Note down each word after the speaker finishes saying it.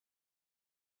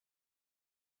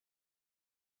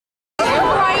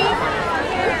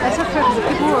because the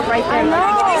people were right there. I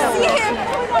know. I see him.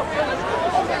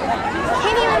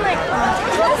 Can't even like.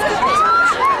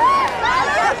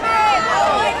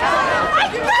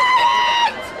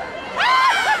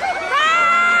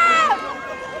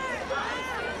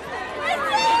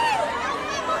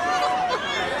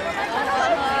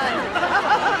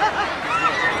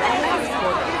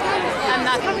 I'm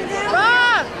not coming down.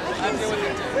 Rob!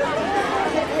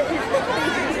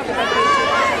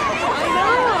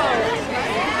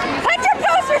 Put your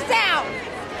posters down!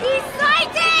 He's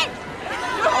sighted!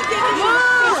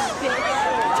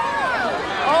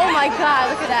 Oh my god,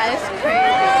 look at that. It's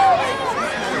crazy.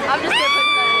 I'm just gonna put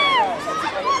it.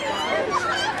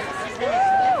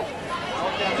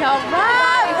 Yo,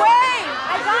 Rob! Wait!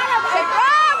 I got him! Say,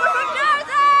 Rob, we're from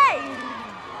Jersey!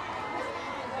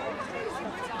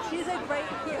 She's like right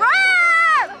here.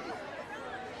 Rob!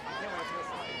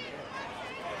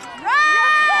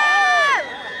 Rob!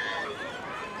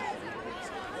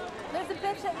 There's a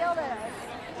bitch that yelled at us.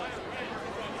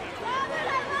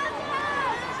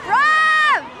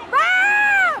 Rob!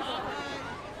 Rob!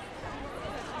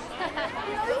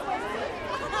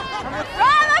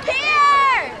 Rob, up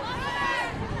here!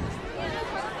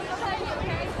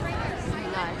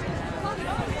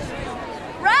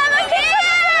 Rob, up here!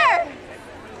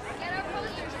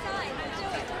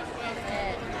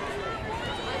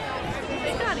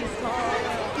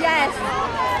 Yes.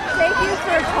 Thank you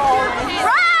for calling.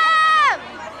 Rob!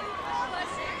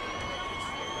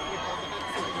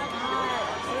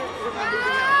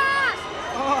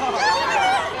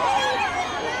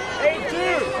 Hey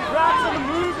dude, Rob's in the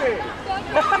movie!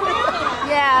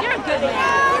 Yeah. You're a good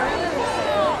man.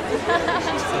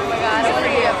 Oh my god, I'm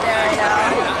pretty up there right now.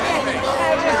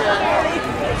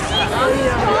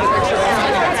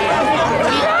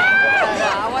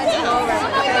 I want to go over.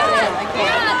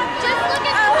 Just look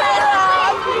at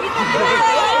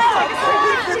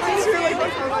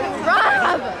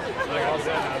Rob!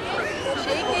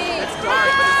 Shaking.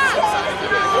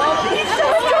 He's so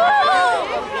cool!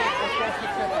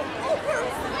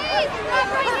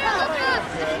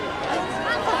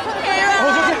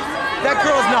 That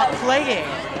girl's not playing.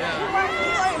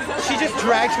 She just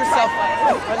drags herself.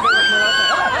 I'm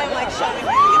like shoving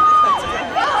me.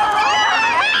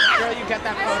 Girl, you get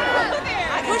that photo.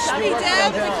 Push me down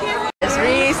to the camera. It's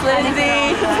Reese,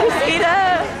 Lindsay,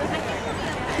 Christina.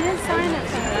 She didn't sign it.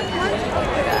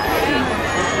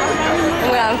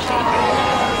 Well, I'm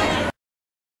shaking.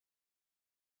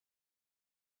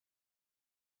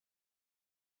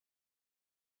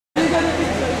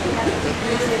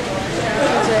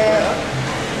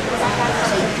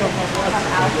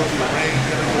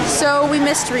 So we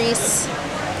missed Reese.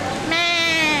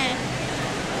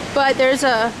 But there's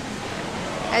a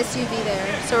SUV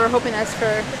there, so we're hoping that's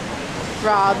for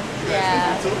Rob.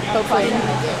 Yeah. Hopefully.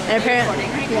 And apparently,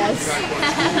 yes.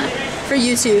 For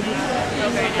YouTube.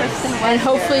 And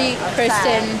hopefully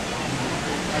Kristen,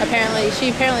 she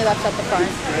apparently left at the front.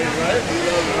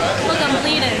 Look, I'm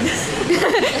bleeding.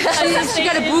 she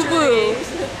got a boo-boo.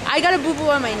 I got a boo-boo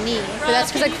on my knee, but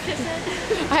that's because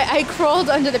I crawled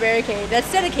under the barricade. That's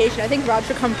dedication. I think Rob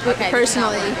should come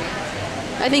personally.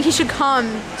 I think he should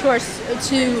come to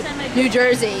New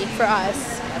Jersey for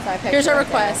us. Here's our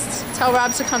request. Tell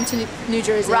Rob to come to New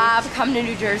Jersey. Rob, come to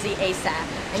New Jersey ASAP.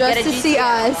 Just to see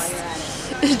us.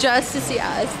 Just to see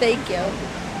us. Thank you.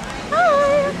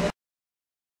 Bye.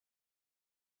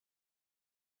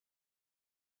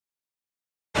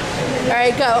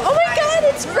 Alright, go. Oh my god,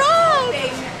 it's Rob! Oh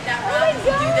my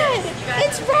god!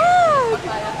 It's Rob!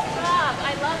 Rob,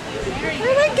 I love you.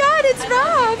 Oh my god, it's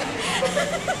Rob!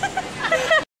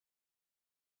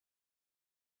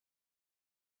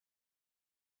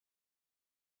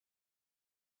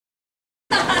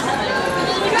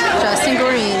 Justin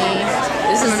Guarini.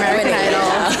 This is American Idol.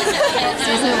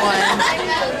 Season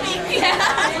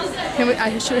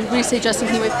 1. Should we say Justin,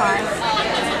 can you wait 5?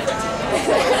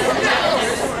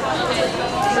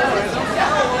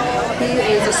 He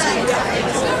is a sweet guy.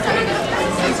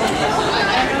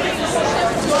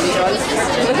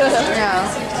 Yeah.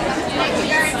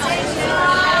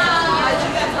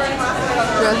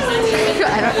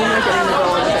 I don't know if I'm getting the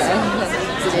goal.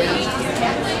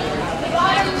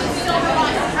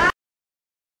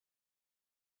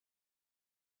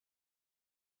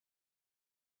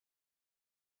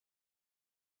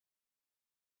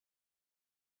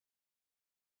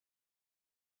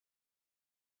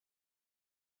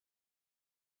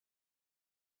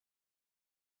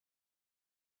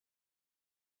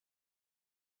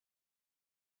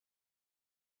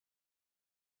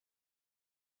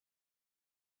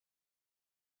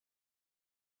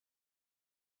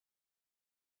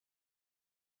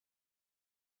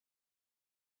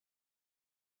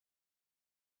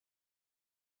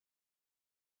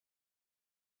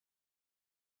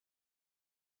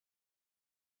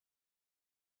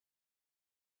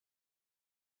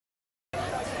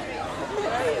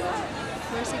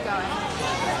 Where's he going?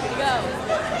 Go.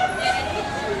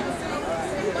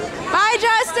 Bye,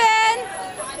 Justin!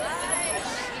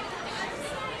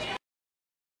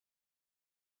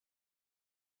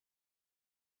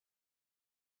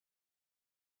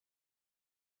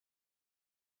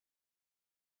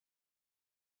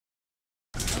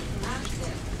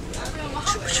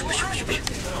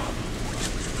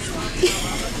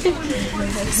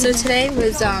 So today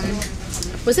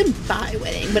wasn't bi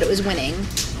wedding, but it was winning.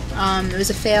 It was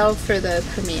a fail for the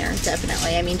premiere,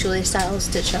 definitely. I mean, Julia Stiles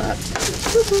did show up.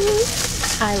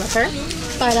 I love her.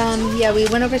 But yeah, we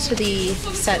went over to the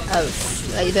set of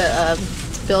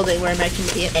the building where American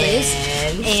Idiot plays,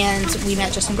 and we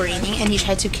met Justin Guarini, and he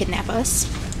tried to kidnap us.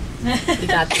 We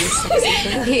got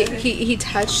these. He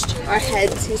touched our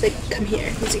heads. He was like, "Come here."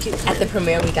 He was like, At the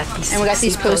premiere, we got these. and we got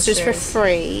these posters for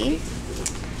free.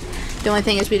 The only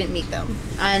thing is we didn't meet them.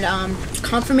 And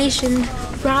confirmation,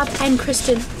 Rob and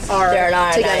Kristen are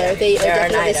together. They are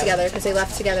definitely together because they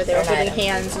left together. They were holding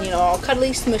hands and, you know, all cuddly,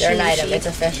 smushy. They're an item. It's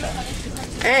official.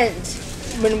 And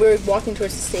when we were walking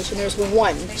towards the station, there was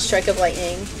one strike of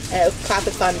lightning and a clap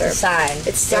of thunder. It's a sign.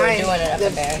 It's sign. They were doing it up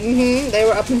in there. Mm-hmm. They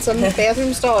were up in some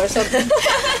bathroom stall or something.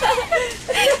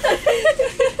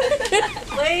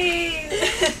 Please.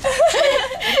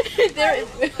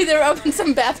 they were up in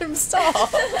some bathroom stall.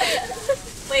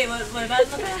 Wait, what about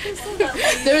the bathroom stall?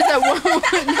 There was that one.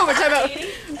 No, we're talking about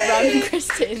Rob and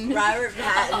Kristen. Robert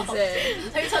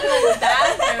Pattinson. Are you talking about the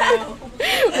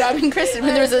bathroom? Rob and Kristen,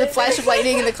 when there was a flash of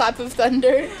lightning and the clap of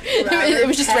thunder. It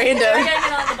was just random. We're getting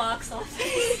it on the box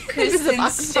office. Kristen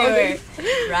Stewart.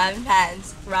 Robin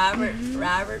Pattinson.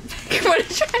 Robert. What are you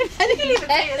trying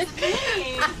to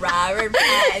say? Robert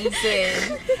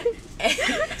Pattinson.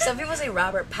 Some people say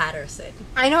Robert Patterson.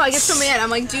 I know, I get so mad. I'm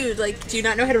like, dude, like, do you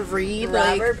not know how to read?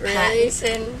 Robert like,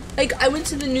 Pattinson. Really? Like, I went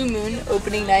to the New Moon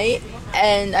opening night,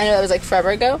 and I know that was like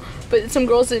forever ago, but some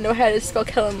girls didn't know how to spell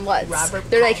Kellen Lutz. Robert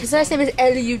They're like, his last name is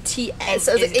L-U-T-S.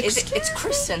 I was like, it's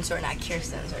Kristen, or not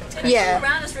Kirsten. Yeah.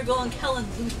 Around us, we're going Kellen.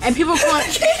 And people were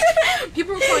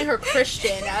calling her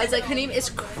Christian. I was like, her name is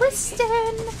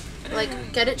Kristen.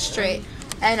 Like, get it straight.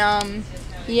 And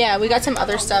yeah, we got some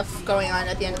other stuff going on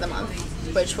at the end of the month,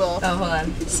 which will hold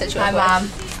on. set you Hi, up Mom.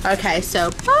 with. Okay,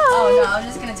 so bye. Oh no, I was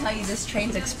just gonna tell you this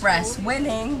train's express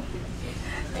winning.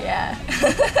 Yeah.